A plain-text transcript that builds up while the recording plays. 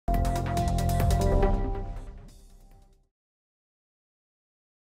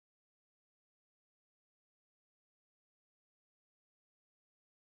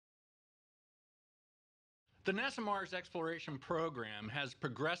The NASA Mars exploration program has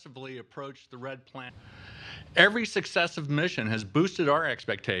progressively approached the red planet. Every successive mission has boosted our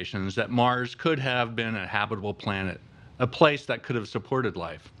expectations that Mars could have been a habitable planet, a place that could have supported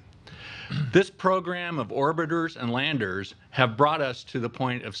life. This program of orbiters and landers have brought us to the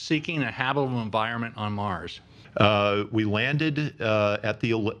point of seeking a habitable environment on Mars. We landed at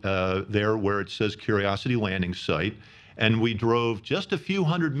there where it says Curiosity Landing Site, and we drove just a few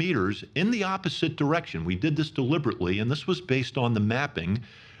hundred meters in the opposite direction. We did this deliberately, and this was based on the mapping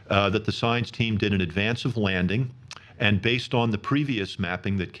that the science team did in advance of landing, and based on the previous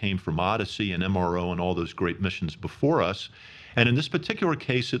mapping that came from Odyssey and MRO and all those great missions before us. And in this particular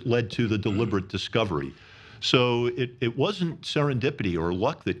case, it led to the deliberate discovery. So it wasn't serendipity or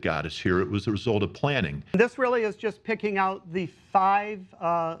luck that got us here. It was the result of planning. This really is just picking out the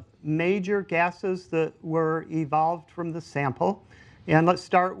 5 major gases that were evolved from the sample. And let's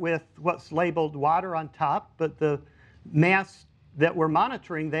start with what's labeled water on top, but the mass that we're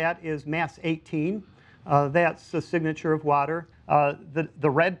monitoring that is mass 18. That's the signature of water. The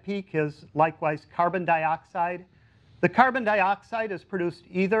red peak is likewise carbon dioxide. The carbon dioxide is produced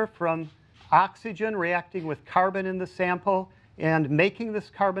either from oxygen reacting with carbon in the sample and making this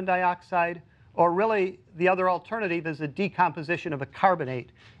carbon dioxide, or really the other alternative is a decomposition of a carbonate.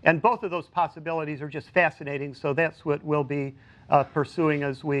 And both of those possibilities are just fascinating, so that's what we'll be pursuing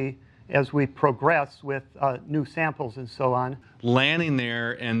as we progress with new samples and so on. Landing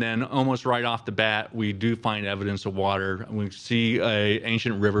there, and then almost right off the bat, we do find evidence of water. We see an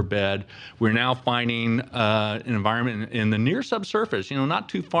ancient riverbed. We're now finding an environment in the near subsurface, not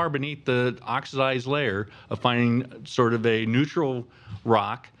too far beneath the oxidized layer, of finding sort of a neutral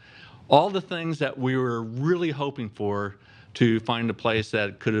rock. All the things that we were really hoping for to find a place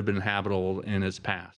that could have been habitable in its past.